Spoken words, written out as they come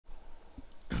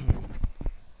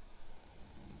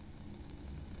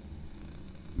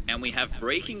And we have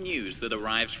breaking news that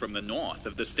arrives from the north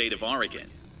of the state of Oregon.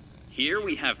 Here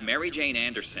we have Mary Jane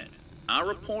Anderson, our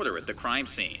reporter at the crime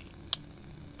scene.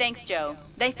 Thanks, Joe.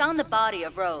 They found the body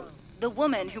of Rose, the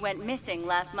woman who went missing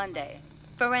last Monday.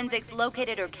 Forensics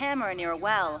located her camera near a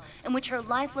well, in which her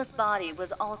lifeless body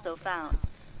was also found.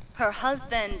 Her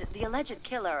husband, the alleged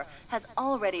killer, has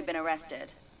already been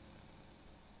arrested.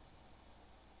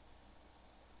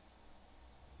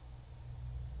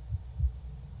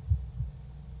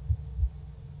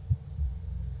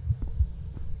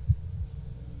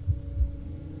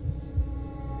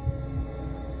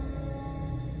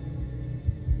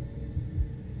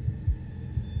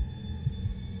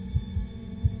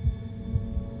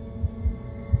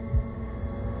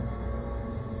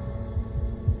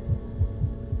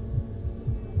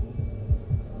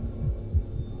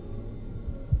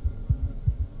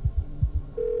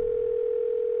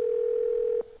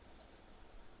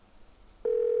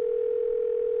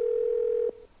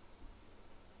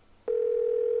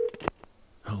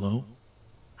 Hello?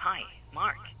 Hi,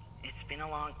 Mark. It's been a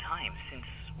long time since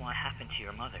what happened to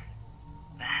your mother.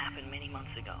 That happened many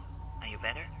months ago. Are you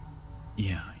better?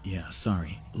 Yeah,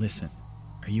 sorry. Listen,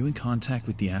 are you in contact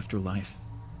with the afterlife?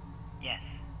 Yes.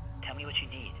 Tell me what you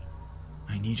need.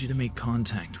 I need you to make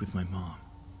contact with my mom.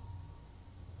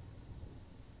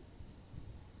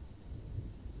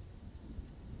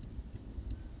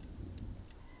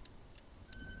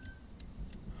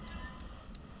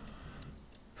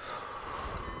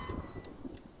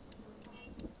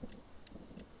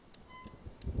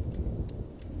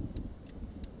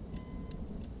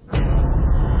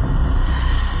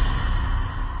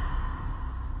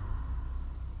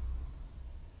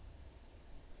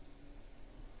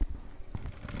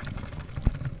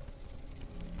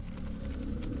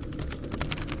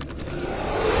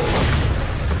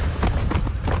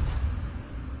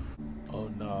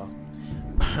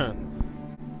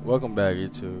 Welcome back,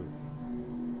 YouTube.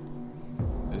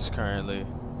 It's currently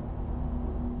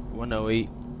 1:08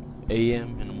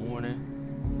 a.m. in the morning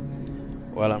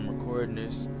while I'm recording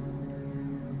this.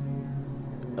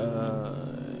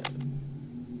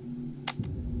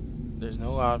 There's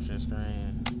no option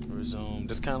screen. Resume.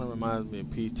 This kind of reminds me of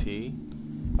PT.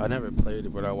 I never played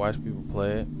it, but I watch people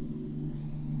play it.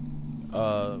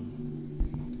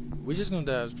 We're just gonna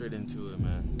dive straight into it,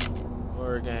 man.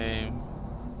 Horror game.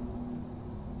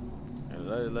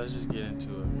 Let's just get into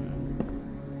it,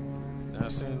 man. Now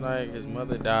it seems like his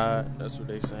mother died. That's what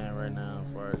they saying right now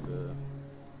as far as the...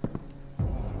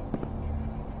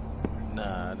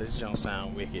 Nah, this don't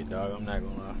sound wicked, dog. I'm not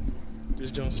gonna lie. This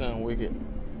don't sound wicked.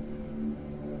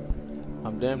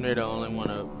 I'm damn near the only one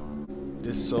up.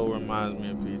 This so reminds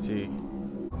me of PT.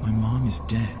 My mom is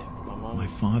dead. My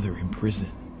father in prison.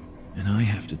 And I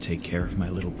have to take care of my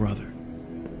little brother.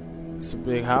 It's a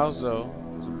big house, though.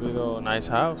 It's a big old nice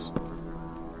house.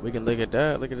 We can look at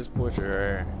that. Look at this portrait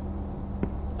right here.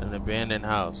 An abandoned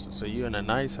house. So you in a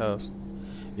nice house.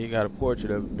 You got a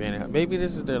portrait of an abandoned house. Maybe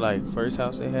this is their like first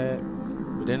house they had.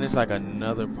 But then it's like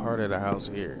another part of the house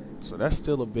here. So that's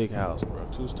still a big house, bro.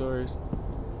 2 stories.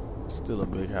 Still a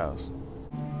big house.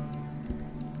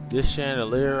 This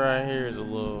chandelier right here is a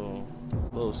little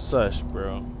sush,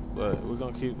 bro. But we're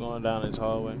gonna keep going down this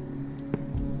hallway.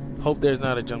 Hope there's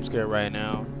not a jump scare right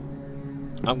now.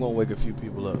 I'm gonna wake a few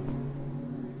people up.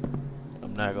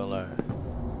 I'm not gonna lie.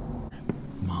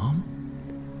 Mom?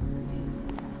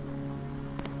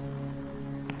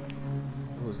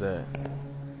 Who's that?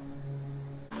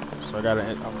 So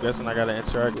I'm guessing I gotta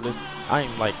interact with this. I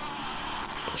ain't like...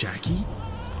 Jackie?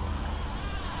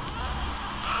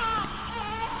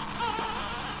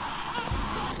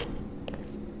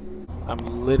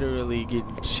 I'm literally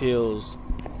getting chills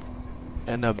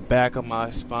in the back of my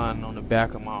spine, on the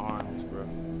back of my arms, bro.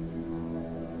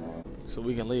 So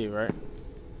we can leave, right?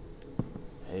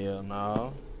 Hell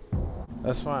no.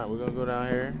 That's fine. We're gonna go down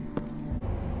here.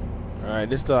 Alright,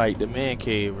 this is like the man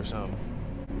cave or something.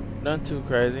 Nothing too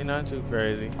crazy, nothing too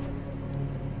crazy.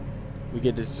 We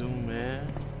get to zoom in.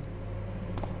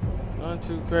 Nothing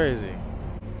too crazy.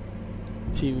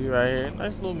 TV right here.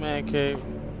 Nice little man cave.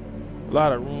 A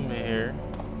lot of room in here.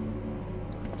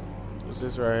 What's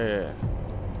this right here?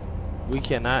 We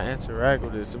cannot interact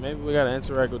with it, so maybe we gotta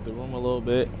interact with the room a little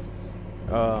bit.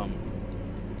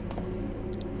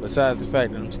 Besides the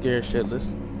fact that I'm scared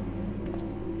shitless.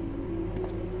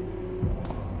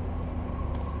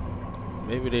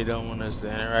 Maybe they don't want us to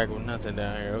interact with nothing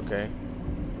down here. Okay.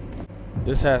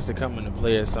 This has to come into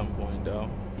play at some point, though.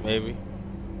 Maybe.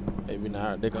 Maybe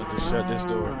not. They're gonna just shut this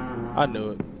door. I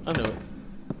knew it. I knew it.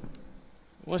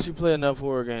 Once you play enough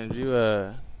horror games,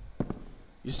 you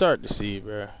start to see,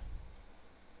 bruh.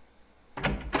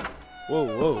 Whoa,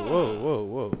 whoa, whoa, whoa,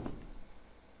 whoa.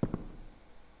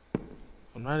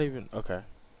 I'm not even, okay.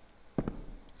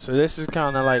 So this is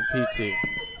kind of like PT.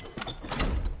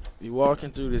 You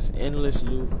walking through this endless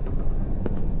loop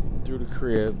through the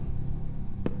crib.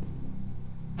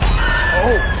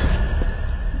 Oh!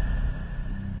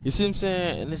 You see what I'm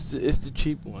saying? And it's the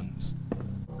cheap ones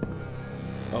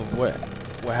of what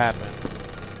happened.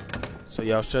 So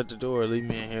y'all shut the door, leave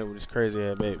me in here with this crazy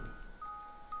ass baby.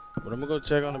 But I'm gonna go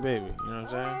check on the baby, you know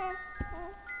what I'm saying?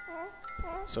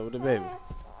 So with the baby.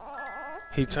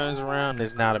 He turns around,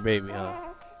 it's not a baby, huh?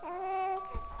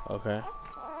 Okay.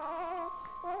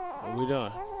 What we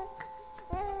doing?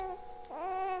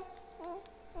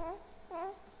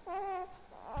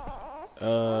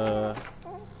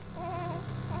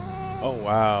 Oh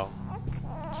wow.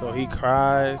 So he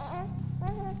cries.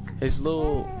 His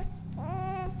little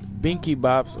binky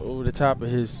bops over the top of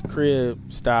his crib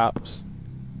stops.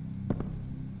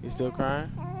 He's still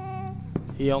crying?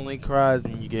 He only cries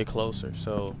when you get closer,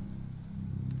 so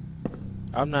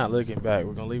I'm not looking back.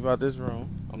 We're gonna leave out this room.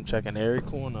 I'm checking every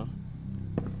corner.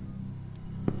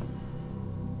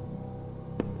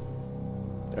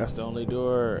 That's the only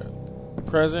door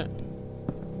present.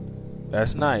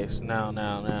 That's nice.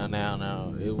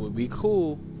 Now. It would be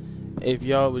cool if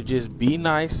y'all would just be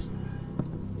nice.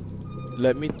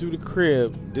 Let me through the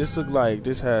crib. This look like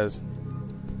this has.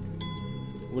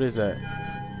 What is that?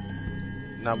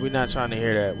 No, we're not trying to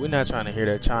hear that. We're not trying to hear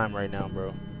that chime right now,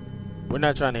 bro. We're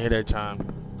not trying to hear that chime.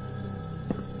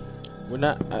 We're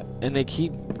not. And they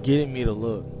keep getting me to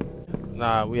look.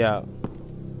 Nah, we out.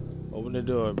 Open the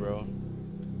door, bro.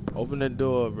 Open the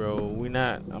door, bro.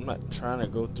 I'm not trying to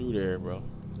go through there, bro.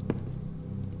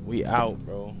 We out,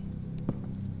 bro.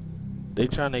 They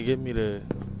trying to get me to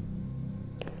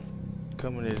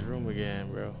come in this room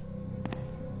again, bro.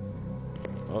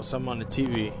 Oh, something on the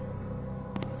TV.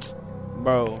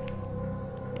 Bro.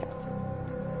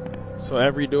 So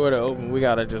every door to open, we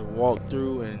gotta just walk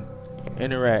through and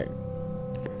interact.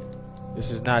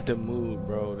 This is not the mood,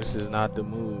 bro. This is not the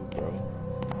mood, bro.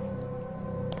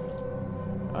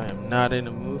 I am not in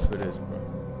the mood for this, bro.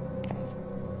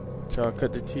 What y'all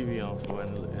cut the TV on for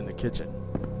in the kitchen?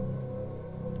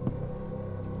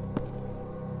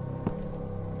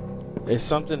 There's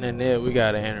something in there we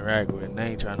gotta interact with, and I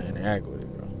ain't trying to interact with it,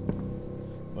 bro.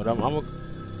 But I'm gonna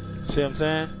see what I'm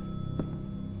saying?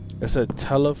 It's a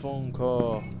telephone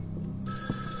call.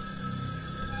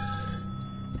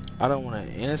 I don't want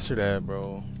to answer that,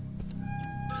 bro.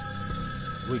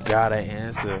 We gotta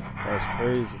answer. That's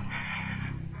crazy.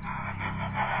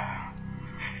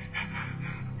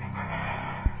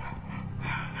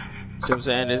 See what I'm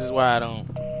saying? This is why I don't.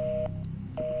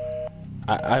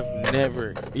 I've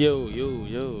never. Yo.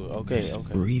 Okay, This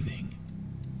okay. breathing.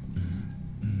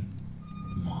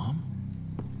 Mom?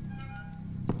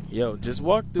 Yo, just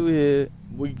walk through here.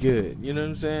 We good. You know what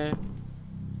I'm saying?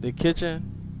 The kitchen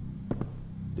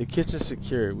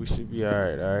secure. We should be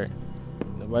alright.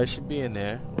 Nobody should be in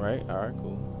there, right? Alright,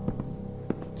 cool.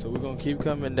 So we're gonna keep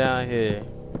coming down here.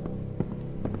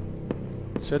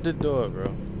 Shut the door,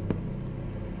 bro.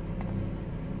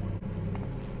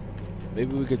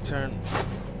 Maybe we could turn.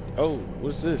 Oh,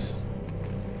 what's this?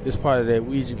 This part of that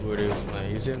Ouija board they was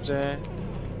playing. You see what I'm saying?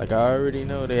 Like, I already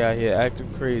know they out here acting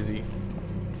crazy.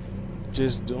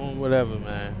 Just doing whatever,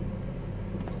 man.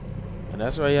 And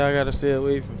that's why y'all gotta stay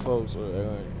away from folks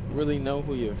or really know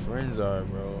who your friends are,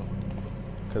 bro.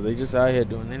 Cause they just out here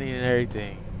doing any and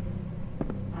everything.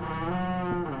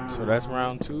 So that's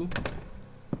round 2.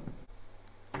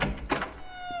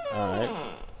 Alright.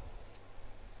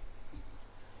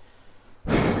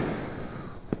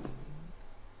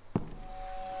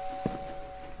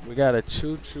 We got a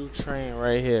choo-choo train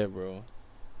right here, bro.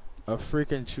 A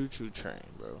freaking choo-choo train,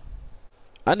 bro.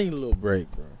 I need a little break,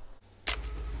 bro.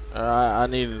 I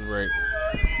need a break.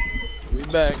 We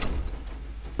back.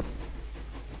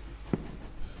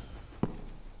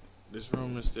 This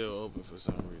room is still open for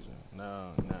some reason.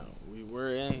 No. We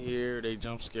were in here. They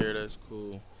jump scared us.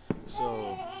 Cool.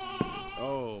 So,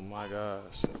 oh my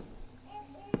gosh.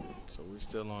 So we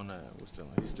still on that.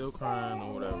 He's still crying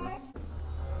or whatever. I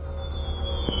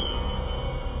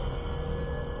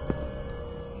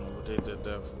don't know what they did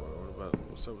that for.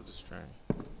 What's up with this train?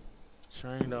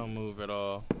 Train don't move at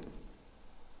all.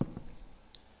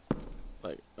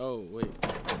 Like, oh wait.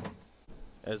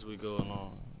 As we go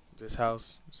along, this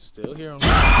house still here on the.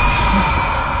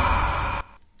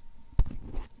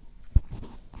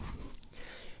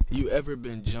 You ever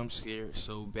been jump scared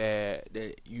so bad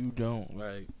that you don't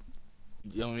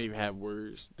even have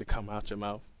words to come out your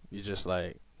mouth? You're just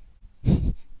like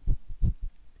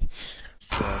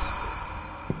stressful.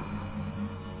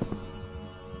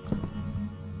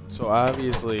 So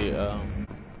obviously,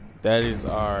 that is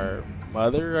our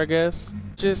mother, I guess.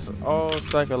 Just all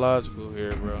psychological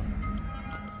here, bro.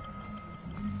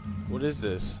 What is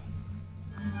this?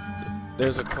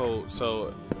 There's a code,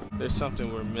 so there's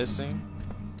something we're missing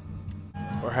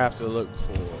or have to look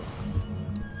for.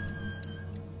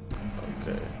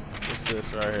 Okay, what's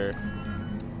this right here?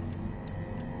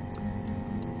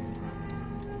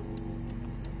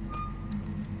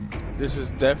 This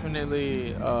is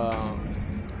definitely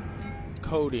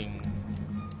coding.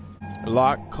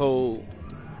 Lock code,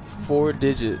 4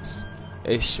 digits.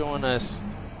 It's showing us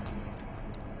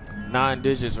 9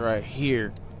 digits right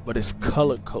here, but it's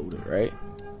color coded, right?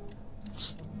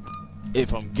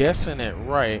 If I'm guessing it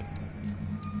right,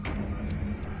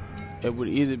 it would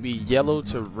either be yellow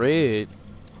to red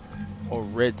or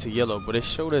red to yellow, but it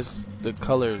showed us the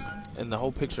colors and the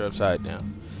whole picture upside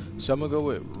down. So I'm gonna go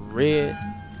with red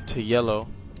to yellow.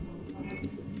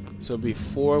 So it'll be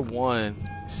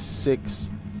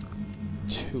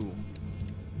 4162.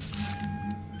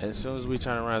 And as soon as we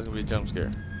turn around, it's gonna be a jump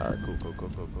scare. Alright, cool.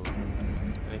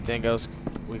 Anything else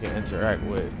we can interact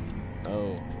with?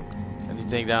 No.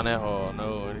 Anything down that hall?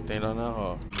 No. Anything down that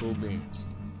hall? Cool beans.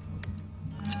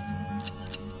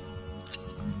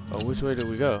 Oh, which way did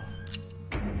we go?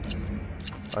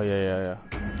 Oh, yeah.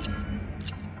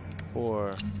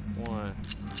 4, 1,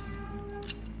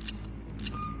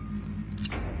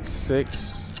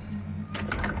 6.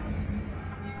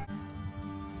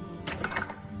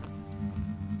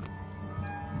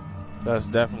 That's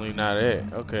definitely not it.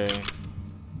 Okay.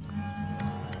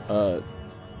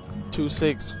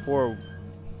 2614.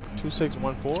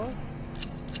 2614.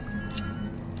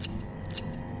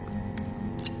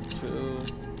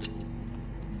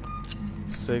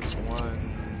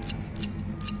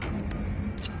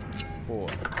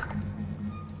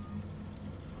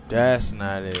 That's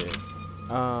not it.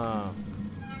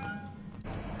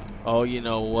 Oh, you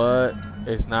know what?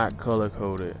 It's not color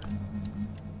coded.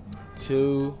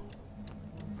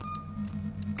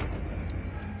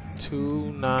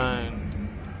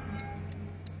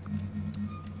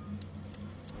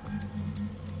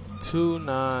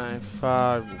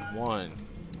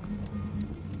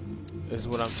 is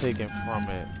what I'm taking from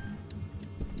it.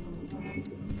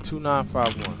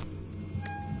 2951.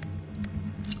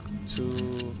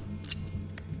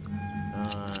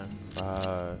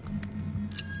 295.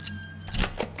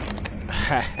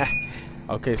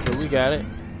 Okay, so we got it.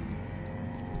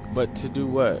 But to do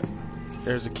what?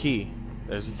 There's a key.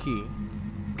 There's a key.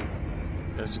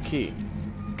 There's a key.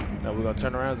 Now we're gonna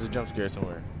turn around. There's a jump scare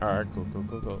somewhere. Alright, cool.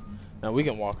 Now we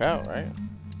can walk out, right?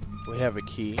 We have a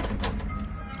key.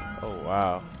 Oh,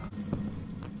 wow.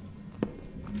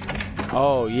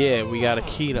 Oh, yeah, we got a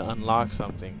key to unlock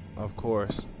something. Of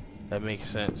course. That makes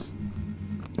sense.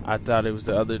 I thought it was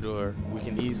the other door. We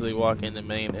can easily walk in the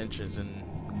main entrance and,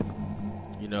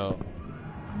 you know,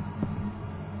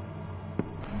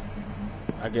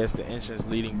 I guess the entrance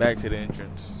leading back to the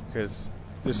entrance, because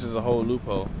this is a whole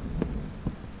loophole.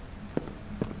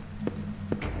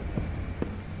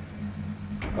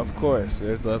 Of course,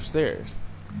 there's upstairs.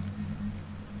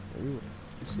 Ooh,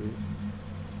 let's see.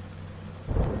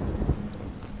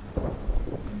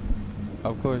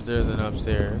 Of course, there's an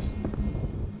upstairs.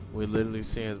 We literally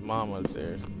see his mom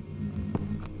upstairs.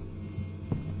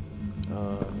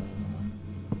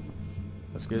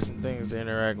 Let's get some things to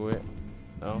interact with.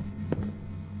 No.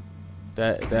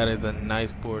 That is a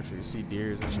nice portrait. You see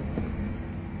deers and shit.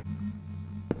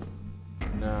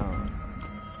 Now,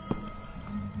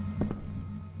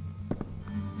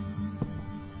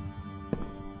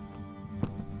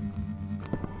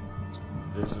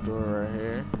 there's a door right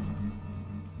here.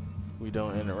 We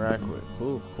don't interact with.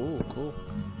 Cool.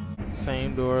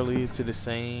 Same door leads to the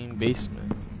same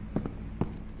basement.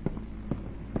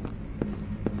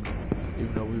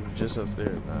 Even though we were just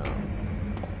upstairs now.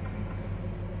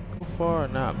 So far,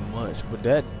 not much, but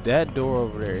that door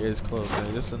over there is closed.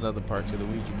 And this is another part to the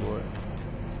Ouija board.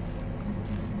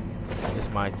 It's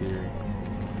my theory.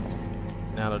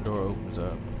 Now the door opens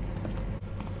up.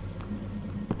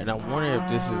 And I wonder if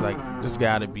this is like, this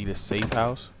gotta be the safe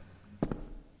house.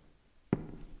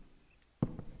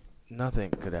 Nothing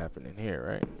could happen in here,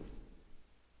 right?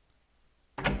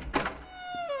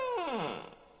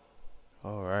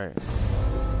 Alright.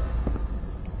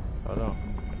 Hold on.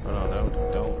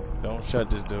 Don't shut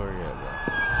this door yet,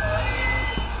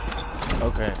 bro.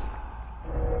 Okay.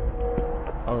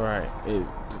 Alright.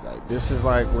 This is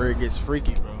like where it gets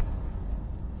freaky, bro.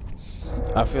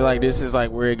 I feel like this is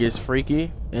like where it gets freaky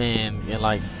and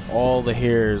like all the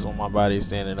hairs on my body is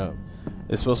standing up.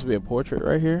 It's supposed to be a portrait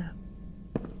right here.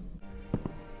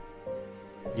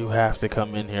 You have to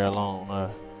come in here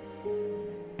alone,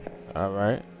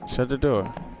 Alright, shut the door.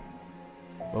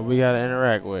 What we gotta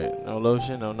interact with? No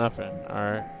lotion, no nothing.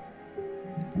 Alright.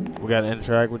 We gotta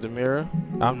interact with the mirror?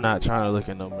 I'm not trying to look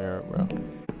in no mirror, bro.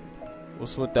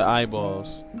 What's with the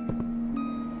eyeballs?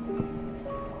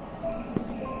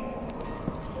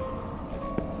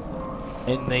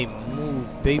 And they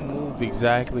move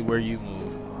exactly where you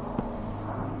move.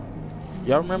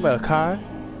 Y'all remember Akai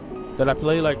that I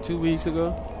played like 2 weeks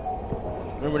ago?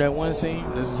 Remember that one scene?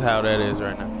 This is how that is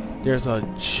right now. There's a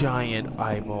giant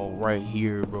eyeball right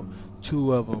here, bro.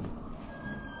 2 of them.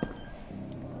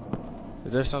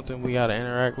 Is there something we gotta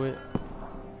interact with?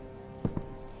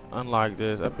 Unlock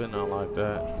this. I've been unlocked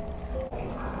that.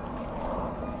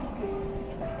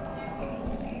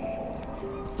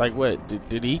 Like what?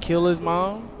 Did he kill his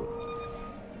mom?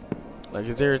 Like,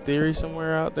 is there a theory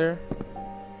somewhere out there?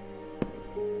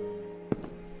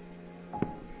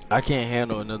 I can't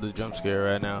handle another jump scare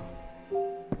right now.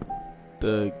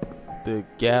 The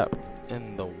gap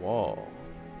in the wall.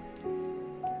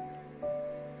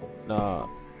 Nah.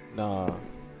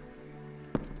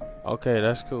 Okay,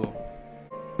 that's cool.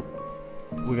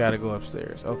 We gotta go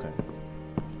upstairs. Okay.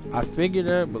 I figured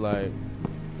that, but like,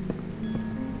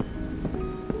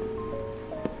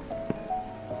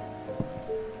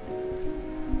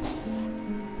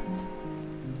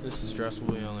 this is stressful.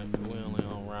 We only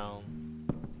on round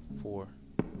 4.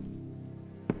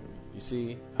 You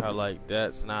see how like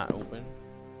that's not open?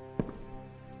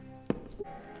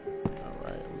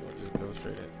 Alright, we're gonna just go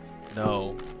straight in.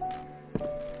 No.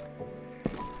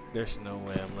 There's no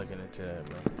way I'm looking into that,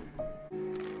 bro.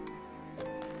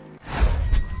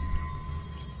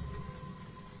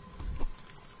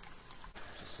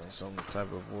 Just in some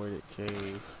type of voided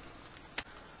cave.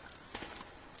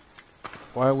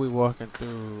 Why are we walking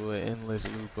through an endless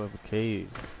loop of a cave?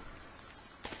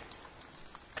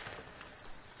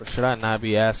 Or should I not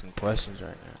be asking questions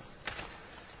right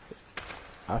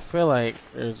now? I feel like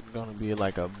there's gonna be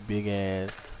like a big ass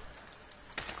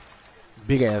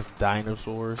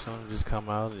dinosaur or something just come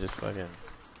out and just fucking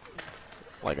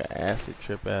like an acid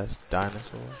trip ass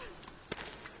dinosaur.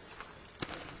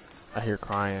 I hear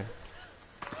crying.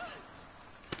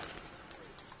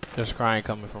 There's crying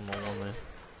coming from a woman.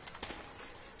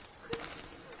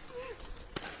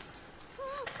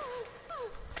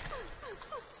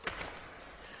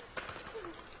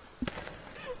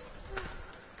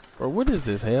 Or what is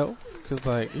this, hell? Cause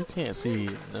like you can't see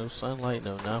no sunlight,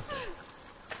 no nothing.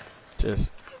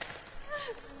 Just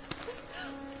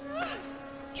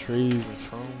trees and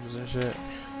shrooms and shit.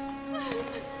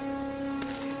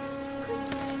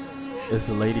 Is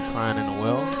the lady crying in the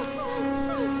well?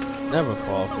 Never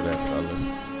fall for that, fellas.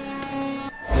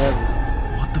 Never.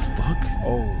 What the fuck?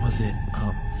 Oh. Was it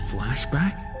a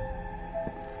flashback?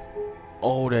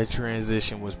 Oh, that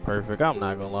transition was perfect. I'm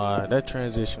not gonna lie. That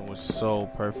transition was so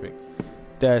perfect.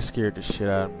 That scared the shit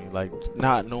out of me. Like,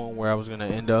 not knowing where I was gonna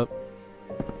end up.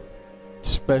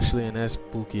 Especially in that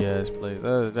spooky ass place.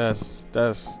 That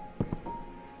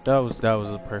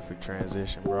was a perfect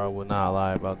transition, bro. I would not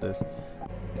lie about this.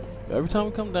 Every time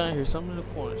we come down here, something in the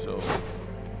corner, so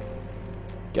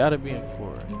gotta be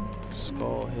important.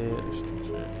 Skull head or some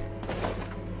shit.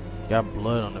 Got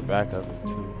blood on the back of it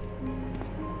too.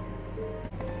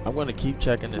 I'm gonna keep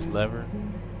checking this lever,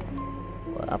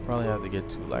 but I probably have to get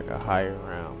to like a higher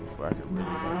round before I can really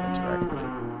like interact with it.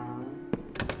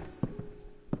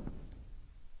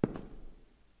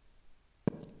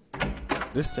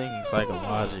 This thing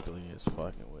psychologically is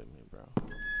fucking with me, bro.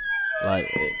 Like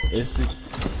it's the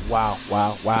wow.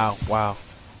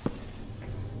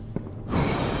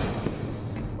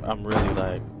 I'm really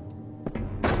like,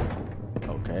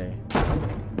 okay.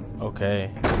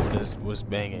 What's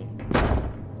banging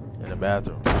in the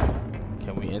bathroom?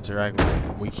 Can we interact with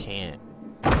it? We can't.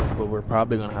 But we're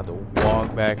probably gonna have to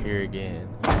walk back here again.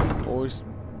 Or it's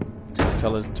gonna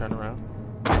tell us to turn around.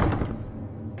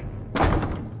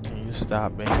 Can you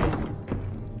stop banging?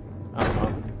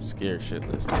 I'm scared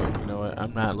shitless, but you know what?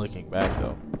 I'm not looking back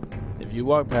though. If you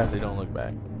walk past it, don't look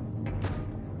back.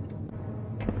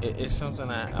 It's something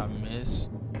I miss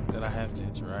that I have to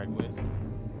interact with.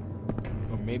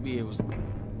 Or maybe it was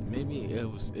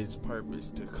its purpose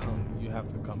to come. You have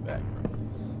to come back, bro.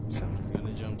 Something's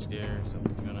gonna jump scare.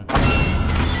 Something's gonna.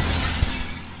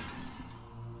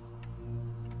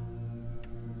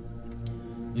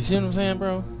 You see what I'm saying,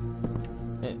 bro?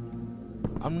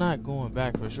 I'm not going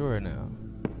back for sure now.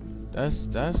 That's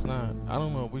not. I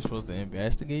don't know if we're supposed to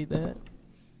investigate that.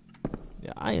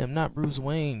 Yeah, I am not Bruce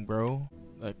Wayne, bro.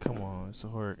 Like, come on, it's a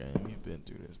horror game. You've been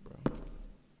through this, bro.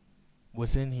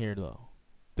 What's in here though?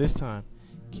 This time,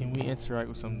 can we interact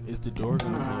with something? Is the door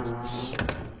gonna close?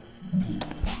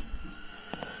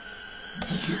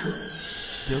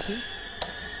 Guilty?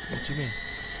 What you mean?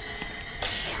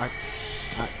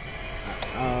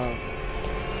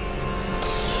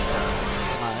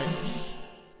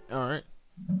 Alright.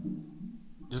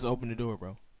 Just open the door,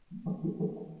 bro.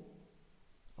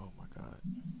 Oh my god.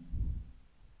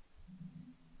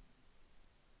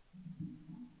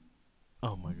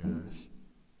 Oh my gosh.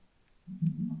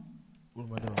 What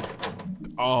am I doing?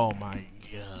 Oh my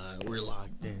god. We're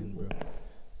locked in, bro.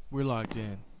 We're locked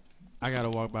in. I gotta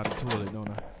walk by the toilet, don't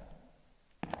I?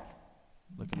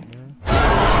 Look in the mirror.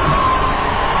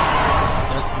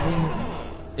 I mean,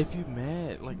 if you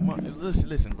mad, like,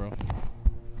 listen, bro.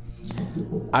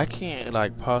 I can't,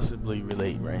 like, possibly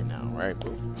relate right now, right?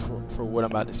 For what I'm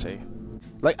about to say.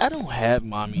 Like, I don't have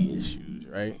mommy issues,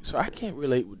 right? So I can't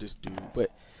relate with this dude.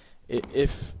 But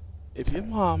if your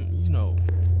mom, you know,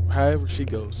 however she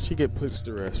goes, she get put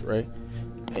to rest, right?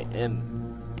 And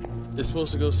is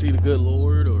supposed to go see the good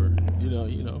Lord, or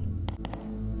you know.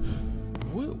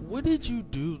 What did you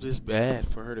do this bad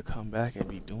for her to come back and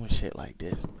be doing shit like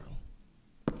this, bro?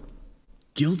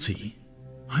 Guilty?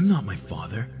 I'm not my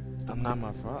father. I'm not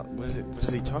my father. What is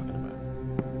he talking about?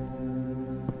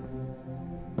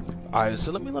 All right,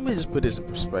 so let me just put this in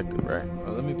perspective, right?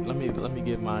 Let me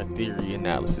give my theory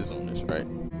analysis on this, right?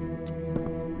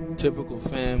 Typical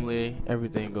family,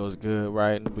 everything goes good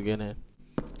right in the beginning.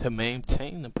 To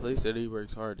maintain the place that he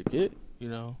works hard to get, you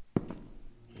know,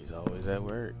 he's always at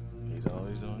work. He's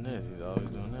always doing this. He's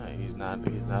always doing that. He's not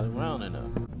around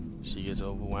enough. She gets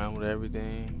overwhelmed with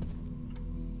everything.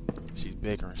 She's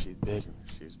bickering. She's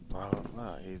blah blah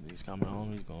blah. He's coming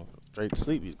home. He's going straight to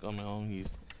sleep. He's coming home.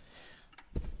 He's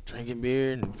drinking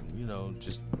beer and, you know,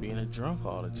 just being a drunk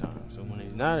all the time. So when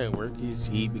he's not at work,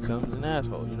 he becomes an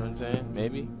asshole. You know what I'm saying?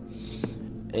 Maybe.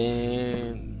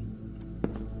 And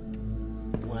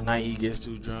one night he gets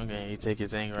too drunk and he takes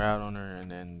his anger out on her,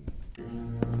 and then,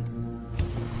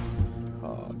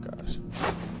 oh gosh,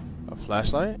 a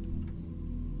flashlight?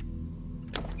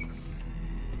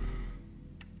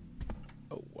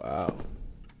 Oh wow.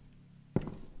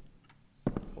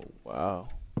 Oh wow.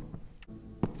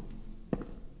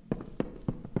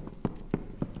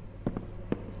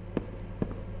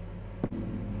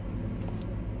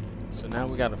 So now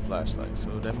we got a flashlight, so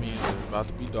that means it's about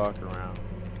to be dark around.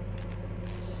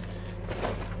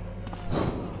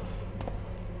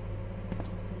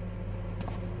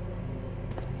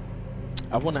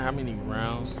 I wonder how many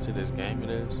rounds to this game it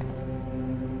is.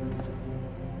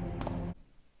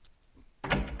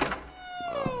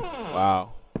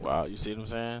 Wow. Wow, you see what I'm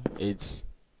saying? It's,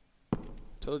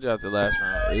 told you after the last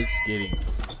round, it's getting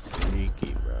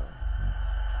freaky, bro.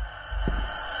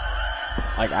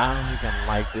 Like, I don't even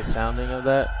like the sounding of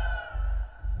that.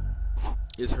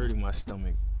 It's hurting my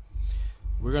stomach.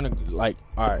 We're gonna, like,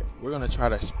 alright, we're gonna try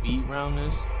to speed round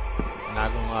this.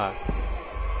 Not gonna lie.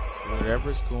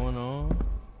 Whatever's going on,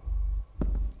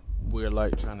 we're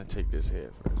like trying to take this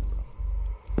head first, bro.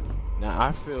 Now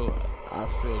I feel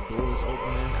doors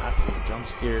opening. I feel jump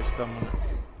scares coming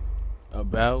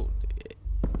about.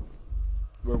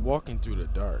 We're walking through the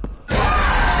dark.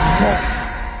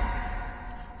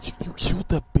 You killed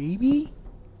the baby?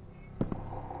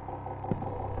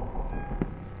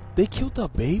 They killed the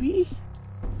baby?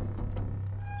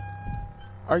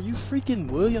 Are you freaking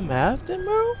William Afton,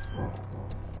 bro?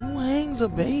 Who hangs a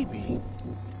baby?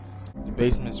 The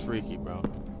basement's freaky, bro.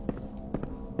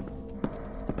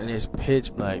 And it's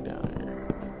pitch black down here.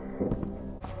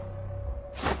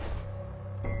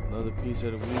 Another piece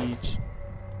of the weed.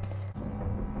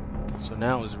 So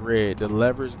now it's red. The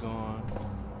lever's gone.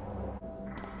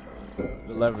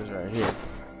 The lever's right here.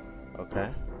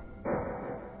 Okay.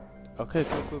 Okay,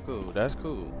 cool. That's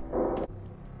cool.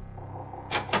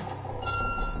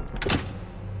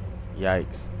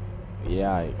 Yikes.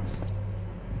 Yikes.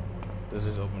 Does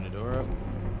this open the door up?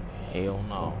 Hell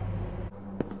no.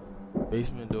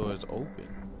 Basement door is open.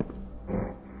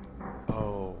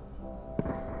 Oh.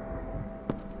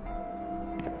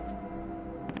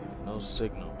 No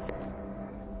signal.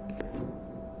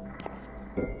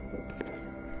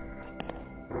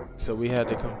 So we had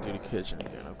to come through the kitchen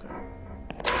again, okay.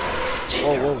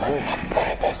 Whoa.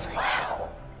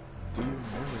 Do you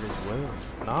remember this well?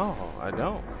 No, I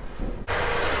don't.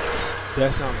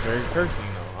 That sounds very cursing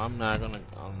though. I'm not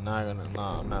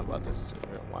about to sit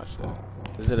here and watch that.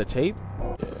 Is it a tape?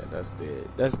 Yeah, that's dead.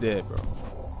 That's dead, bro.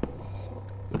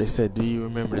 But they said, do you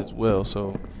remember this well?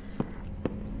 So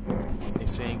they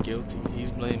saying guilty.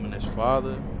 He's blaming his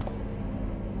father.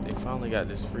 They finally got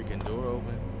this freaking door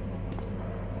open.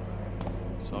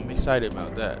 So I'm excited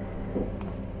about that.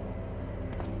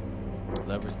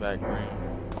 Lever's back green.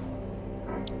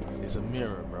 It's a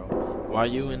mirror, bro. Why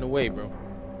you in the way, bro?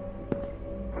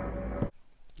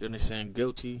 Then they saying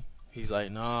guilty. He's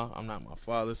like, nah, I'm not my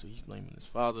father, so he's blaming his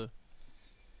father.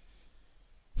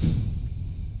 It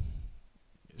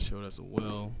showed us a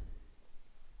will.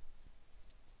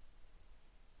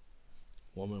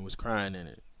 Woman was crying in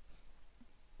it.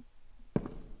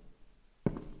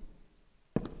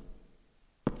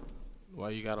 Why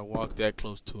you gotta walk that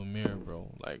close to a mirror, bro?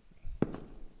 Like,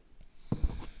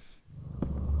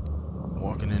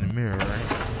 walking in the mirror, right?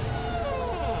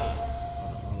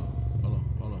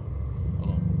 Hold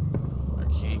on. I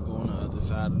can't go on the other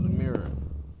side of the mirror.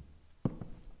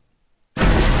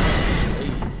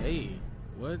 Hey,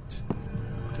 what?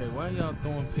 Okay, why y'all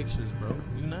throwing pictures, bro?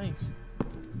 Be nice.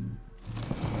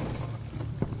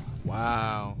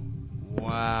 Wow,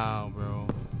 bro.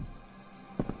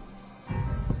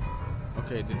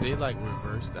 Okay, did they like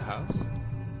reverse the house?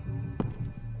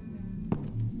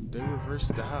 They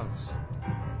reversed the house.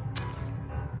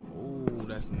 Oh,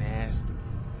 that's nasty.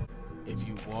 If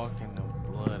you walk in the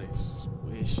blood, it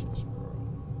swishes, bro.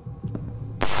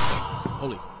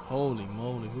 Holy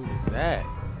moly, who was that?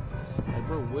 Like,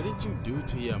 bro, what did you do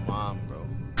to your mom, bro?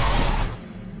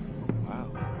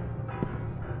 Wow.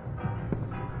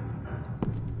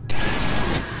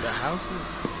 The house is...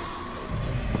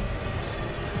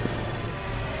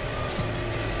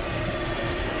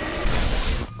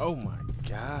 Oh my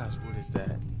gosh, what is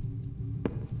that?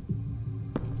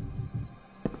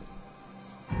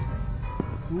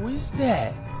 Who is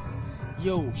that?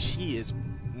 Yo, she is...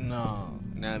 No.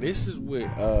 Now this is what,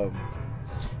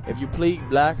 if you played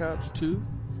Black Ops 2,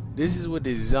 this is what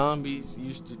the zombies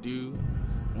used to do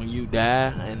when you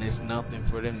die and there's nothing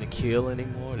for them to kill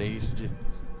anymore. They used to...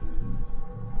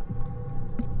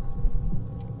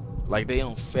 Like they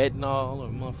on fentanyl or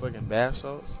motherfucking bath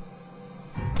salts.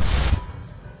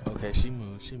 Okay, she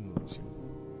moved.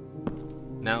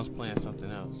 Now it's playing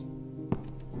something else.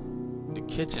 The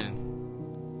kitchen.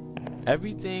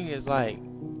 Everything is like...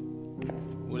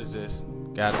 What is this?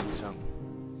 Gotta be something.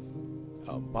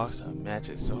 A box of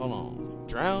matches. So hold on.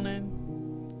 Drowning?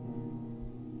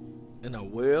 In a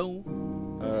well?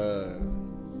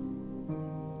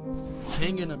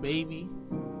 Hanging a baby?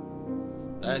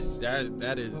 That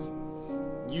is...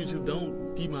 YouTube,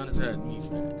 don't demonetize me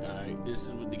for that. Alright, this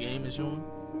is what the game is showing.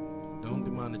 Don't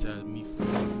demonetize me for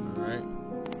that.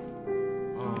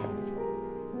 Alright.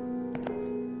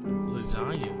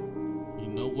 Lasagna. You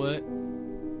know what?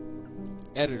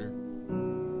 Editor.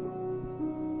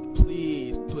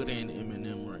 Please put in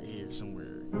Eminem right here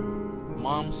somewhere.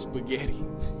 Mom's spaghetti.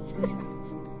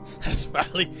 That's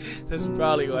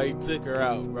probably why he took her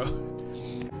out, bro.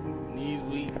 Knees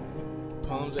weak,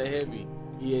 palms are heavy.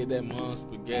 He ate that mom's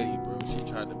spaghetti, bro. She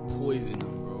tried to poison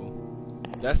him, bro.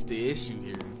 That's the issue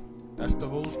here. That's the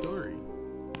whole story.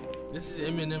 This is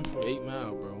Eminem from 8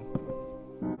 Mile, bro.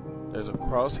 There's a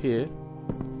cross here.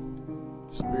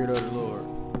 Spirit of the Lord.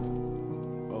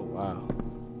 Oh, wow.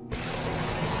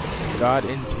 God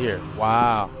ends here.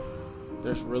 Wow.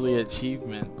 There's really an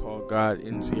achievement called God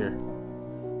ends here.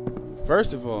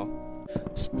 First of all,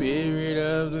 Spirit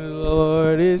of the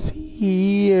Lord is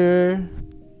here.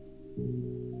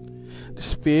 The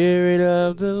Spirit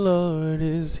of the Lord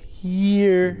is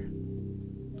here.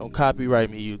 Don't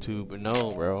copyright me, YouTube, but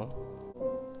no, bro.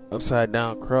 Upside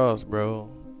down cross, bro.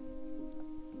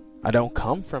 I don't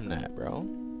come from that, bro.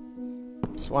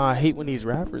 That's why I hate when these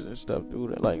rappers and stuff do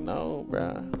that. Like, no,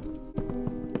 bro.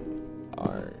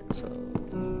 Alright, so.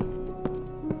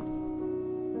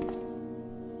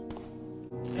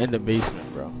 In the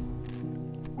basement, bro.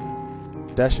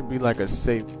 That should be like a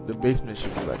safe. The basement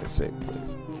should be like a safe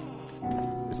place.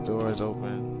 This door is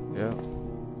open. Yeah.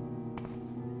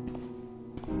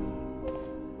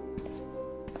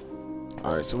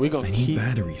 Alright, so we gonna I need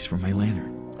batteries for my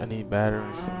lantern. I need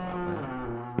batteries for my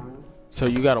lantern. So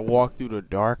you gotta walk through the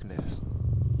darkness.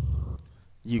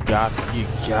 You got me,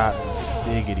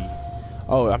 figgity.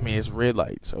 Oh, I mean, it's red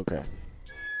lights. Okay.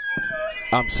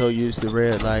 I'm so used to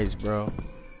red lights, bro.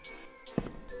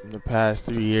 In the past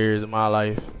 3 years of my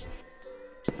life.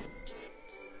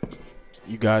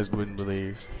 You guys wouldn't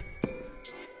believe.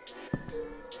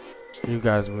 You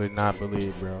guys would not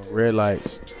believe, bro. Red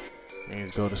lights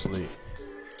means go to sleep.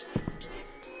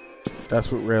 That's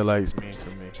what red lights mean for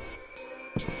me.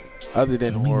 Other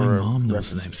than Only horror. my mom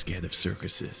knows that I'm scared of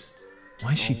circuses.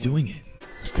 Why is she doing it?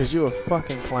 It's because you're a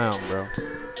fucking clown, bro.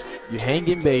 You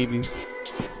hanging babies,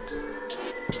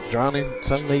 drowning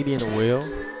some lady in a well,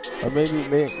 or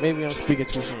maybe I'm speaking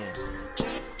too soon.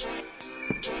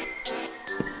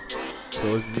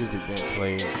 So his music being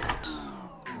played.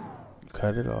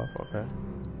 Cut it off, okay.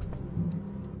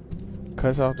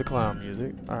 Cuts off the clown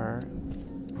music. Alright.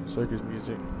 Circus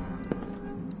music.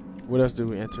 What else do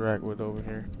we interact with over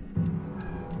here?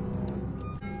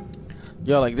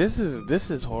 Yo, like this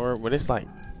is horror, but it's like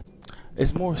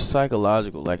it's more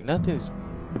psychological. Like nothing's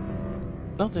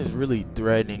really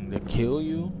threatening to kill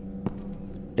you.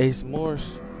 It's more.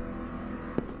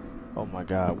 Oh my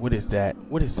God, what is that?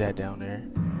 What is that down there?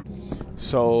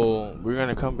 So we're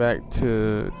gonna come back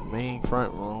to the main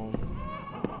front room.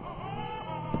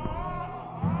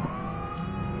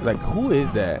 Like, who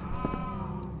is that?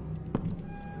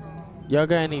 Y'all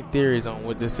got any theories on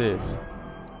what this is?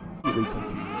 Really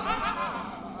confused.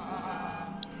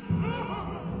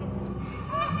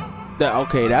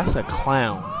 Okay, that's a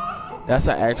clown. That's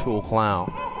an actual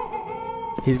clown.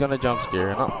 He's gonna jump scare,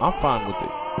 and I'm fine with it.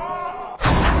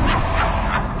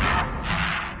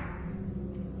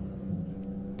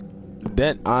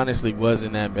 That honestly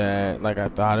wasn't that bad like I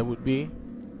thought it would be.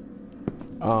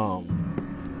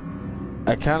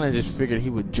 I kind of just figured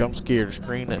he would jump scare the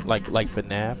screen like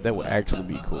FNAF. That would actually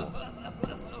be cool.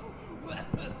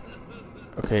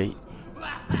 Okay.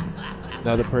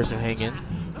 Another person hanging.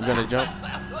 We're gonna jump.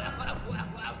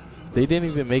 They didn't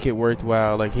even make it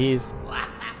worthwhile. Like he's.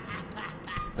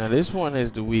 Now this one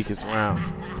is the weakest round.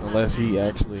 Unless he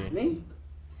actually. Me?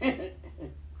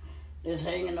 Just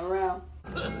hanging around.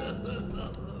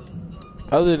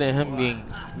 Other than him being,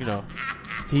 you know,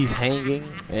 he's hanging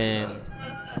and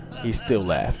he's still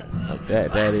laughing. Like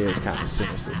that is kind of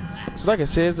sinister. So like I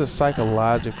said, it's a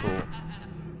psychological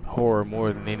horror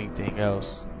more than anything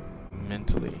else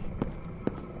mentally.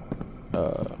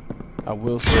 I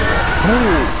will say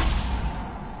that.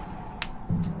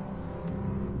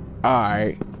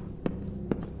 Alright.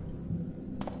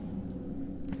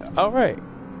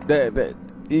 That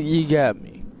you got me.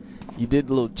 You did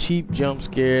the little cheap jump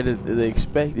scare, the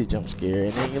expected jump scare,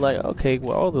 and then you're like, okay,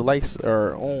 well all the lights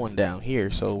are on down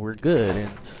here, so we're good, and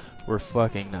we're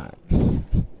fucking not.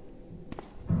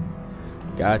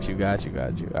 Got you.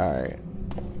 Alright.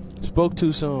 Spoke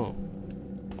too soon.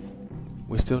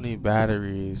 We still need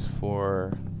batteries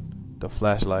for the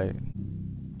flashlight.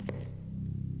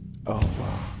 Oh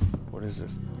wow. What is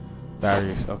this?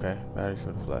 Batteries. Okay, batteries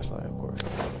for the flashlight, of course.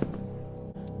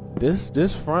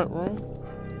 This front room.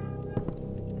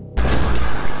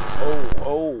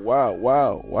 Oh wow.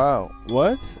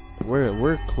 What?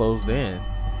 We're closed in.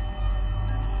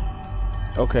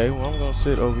 Okay, well I'm gonna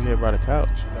sit over here by the couch.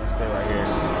 I'm gonna stay right here.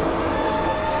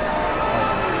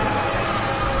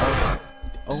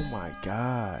 Oh my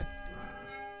God.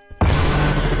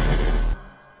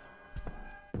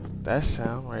 That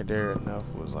sound right there enough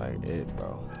was like it,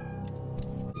 bro.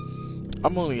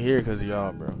 I'm only here because of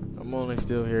y'all, bro. I'm only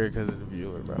still here because of the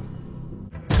viewer, bro.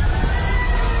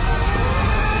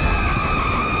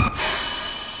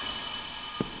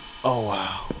 Oh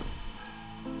wow.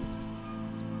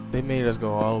 They made us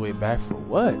go all the way back for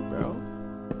what, bro?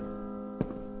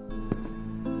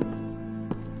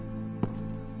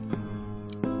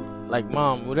 Like,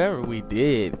 Mom, whatever we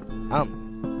did,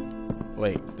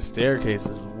 wait, the staircase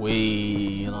is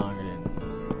way longer than...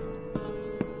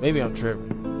 Maybe I'm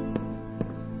tripping.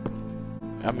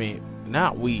 I mean,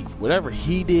 not we. Whatever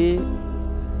he did,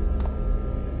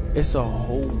 it's a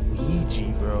whole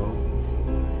Ouija, bro.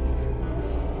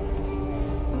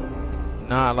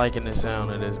 Not liking the sound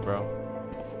of this, bro.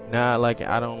 Not liking.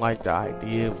 I don't like the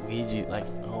idea of Ouija. Like,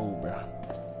 no, bro.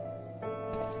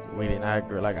 We didn't. I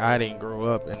didn't grow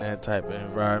up in that type of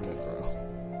environment,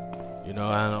 bro. You know,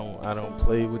 I don't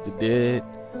play with the dead.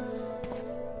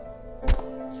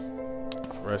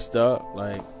 Rest up,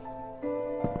 like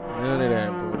none of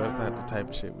that, bro. That's not the type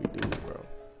of shit we do, bro.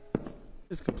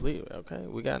 It's complete, okay?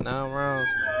 We got 9 rounds.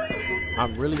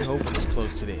 I'm really hoping it's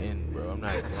close to the end, bro. I'm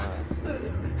not gonna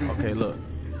lie. Okay, look.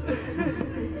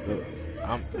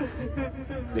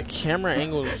 The camera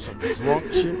angle is some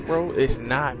drunk shit, bro. It's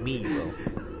not me, bro.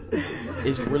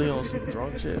 It's really on some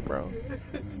drunk shit, bro.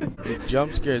 The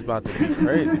jump scare is about to be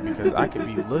crazy because I could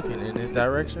be looking in this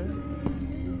direction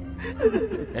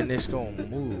and it's gonna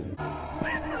move.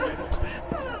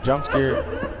 Jump scare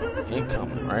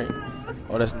incoming, right?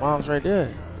 Oh, that's Mom's right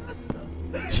there.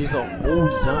 She's a whole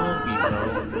zombie, bro.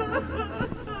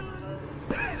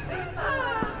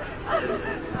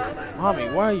 Mommy,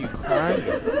 why are you crying?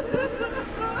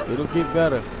 It'll get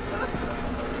better.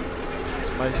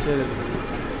 Somebody said it.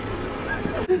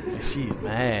 And she's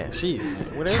mad. She's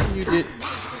mad.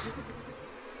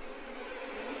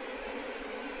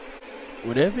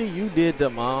 Whatever you did to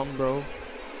Mom, bro,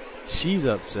 she's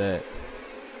upset.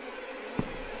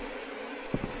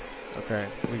 Okay,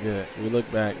 we good. We look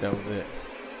back, that was it.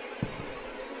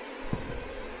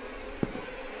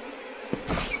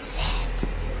 I said,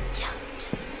 don't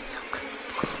look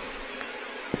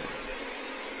back.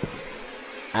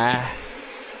 Ah.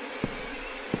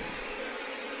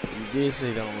 You did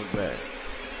say don't look back.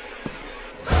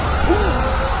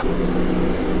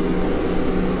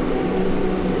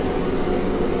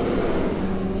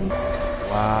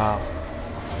 Wow.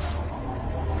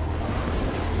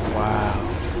 Wow.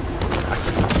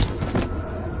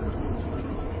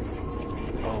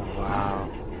 Oh, wow.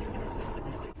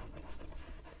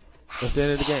 What's the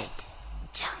end of the game?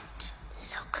 Don't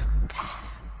look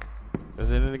back. What's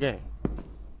the end of the game?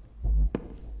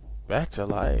 Back to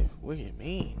life? What do you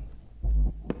mean?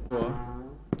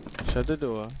 Shut the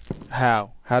door.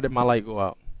 How? How did my light go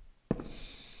out?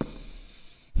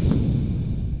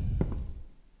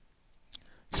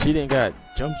 She didn't got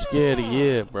jump scared of the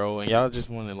year, bro, and y'all just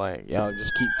wanna like y'all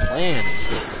just keep playing and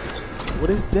shit. What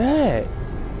is that?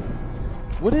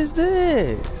 What is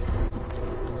this?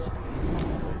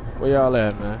 Where y'all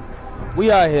at, man?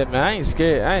 We out here, man. I ain't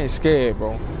scared,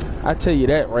 bro. I tell you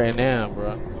that right now,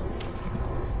 bro.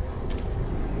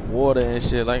 Water and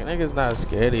shit, like niggas not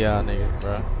scared of y'all niggas,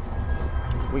 bro.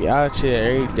 We out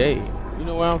here every day. You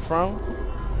know where I'm from?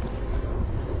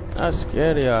 Not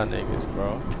scared of y'all niggas,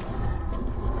 bro.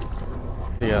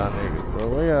 Y'all niggas, bro.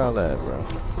 Where y'all at, bro?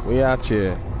 We out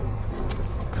here.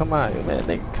 Come out here, man.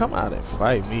 Nigga, come out and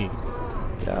fight me.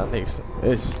 Y'all niggas some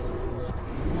bitch.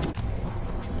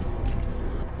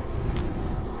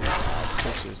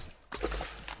 Pictures.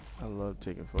 I love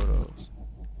taking photos.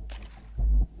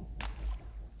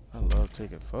 I love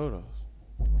taking photos.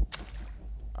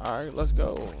 Alright, let's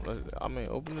go.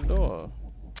 Open the door.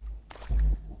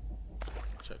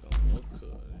 Check on the look good,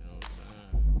 you know what I'm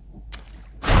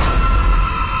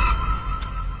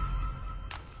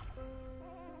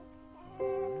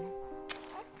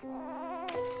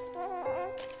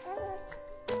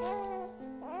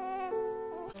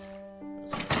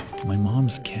saying? My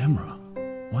mom's camera.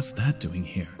 What's that doing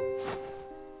here?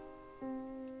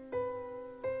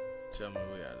 Tell me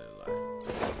we gotta like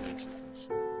take a picture and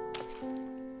shit.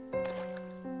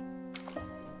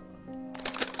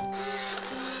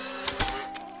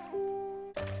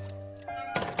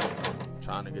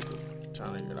 Trying to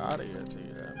get out of here, tell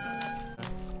you that, man.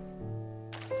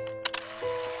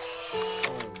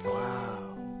 Oh wow.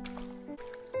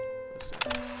 Listen.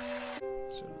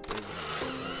 So big one.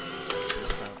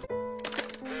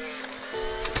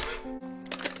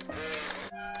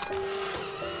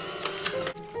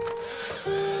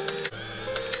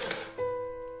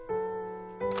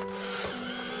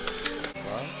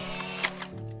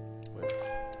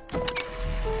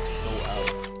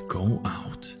 Go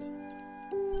out.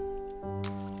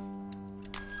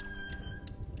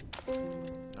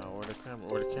 No,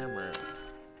 where the camera at?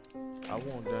 I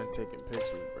wasn't done taking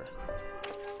pictures, bro.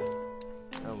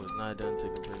 I was not done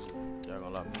taking pictures. Y'all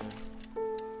gonna lock me in?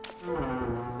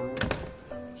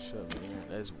 Shut me in.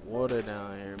 There's water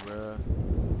down here, bro.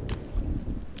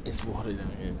 It's water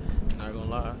down here. Not gonna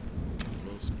lie. I'm a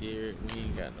little scared. We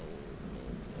ain't got no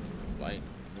light,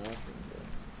 nothing, bro.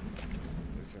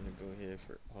 We're finna go here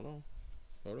for. Hold on.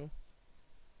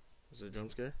 Is it a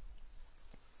jump scare?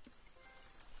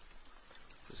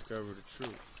 Discover the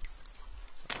truth.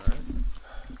 Alright.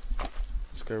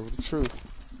 Discover the truth.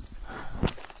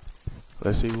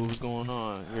 Let's see what was going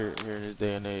on here in this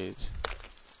day and age.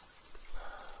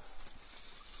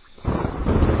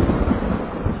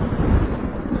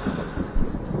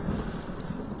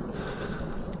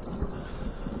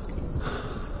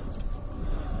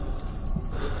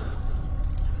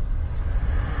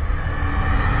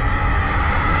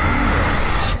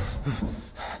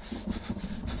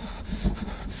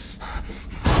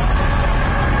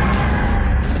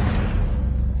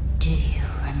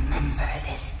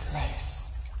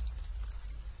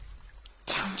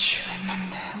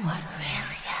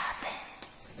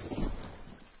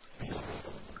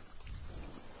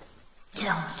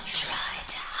 Don't try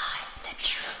to hide the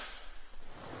truth.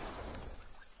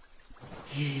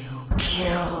 You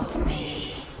killed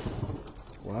me.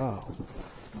 Wow.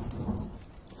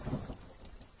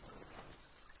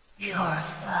 Your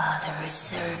father is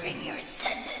serving your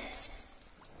sentence.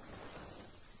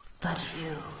 But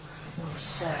you will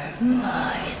serve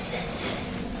my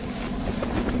sentence.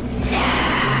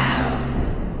 Now!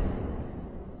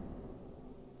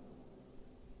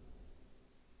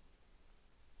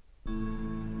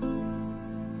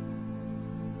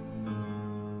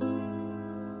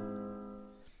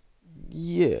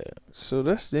 Yeah, so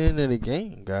that's the end of the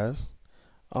game, guys.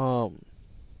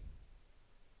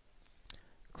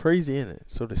 Crazy, isn't it?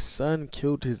 So the son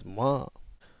killed his mom.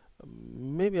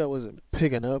 Maybe I wasn't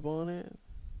picking up on it,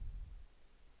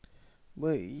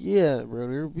 but yeah, bro,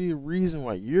 there'll be a reason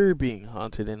why you're being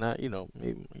haunted, and not,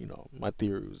 maybe, my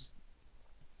theory was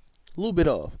A little bit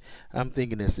off. I'm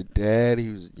thinking it's the dad. He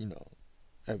was,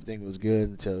 everything was good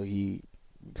until he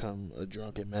become a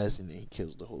drunken mess and then he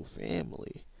kills the whole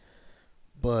family.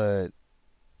 But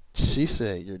she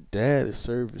said your dad is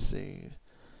serving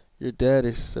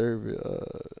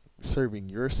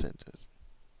your sentence.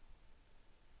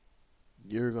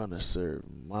 You're gonna serve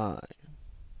mine.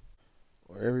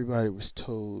 Or everybody was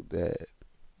told that,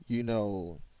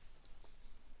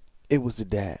 it was the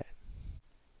dad.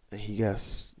 And he got,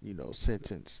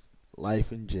 sentenced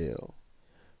life in jail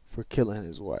for killing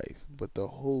his wife. But the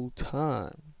whole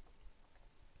time,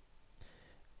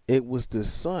 it was the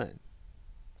son.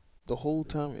 The whole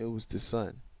time, it was the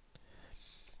son.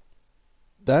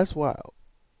 That's wild.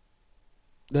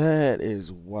 That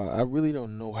is wild. I really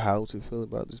don't know how to feel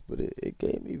about this, but it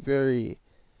gave me very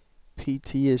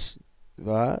PT-ish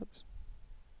vibes.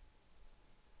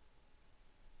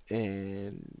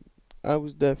 And I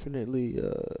was definitely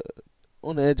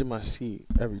on the edge of my seat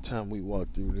every time we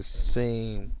walked through the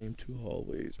same two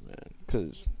hallways, man.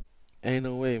 Cause ain't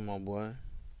no way, my boy.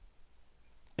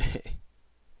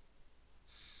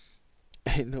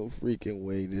 Ain't no freaking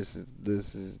way this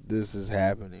is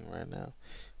happening right now.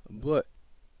 But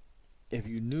if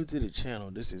you're new to the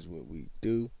channel, this is what we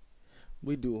do.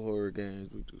 We do horror games,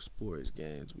 we do sports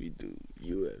games, we do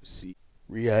UFC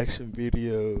reaction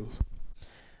videos.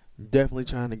 Definitely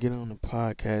trying to get on the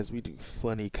podcast. We do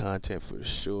funny content for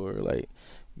sure. Like,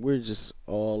 we're just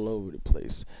all over the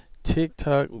place.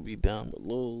 TikTok will be down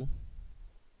below.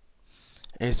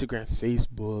 Instagram,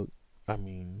 Facebook. I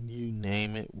mean, you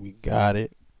name it, we got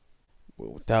it.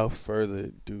 But without further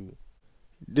ado,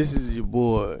 this is your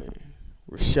boy,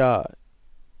 Rashad,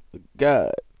 the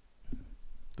God.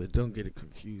 But don't get it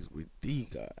confused with the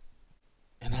God.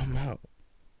 And I'm out.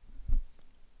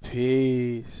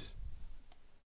 Peace.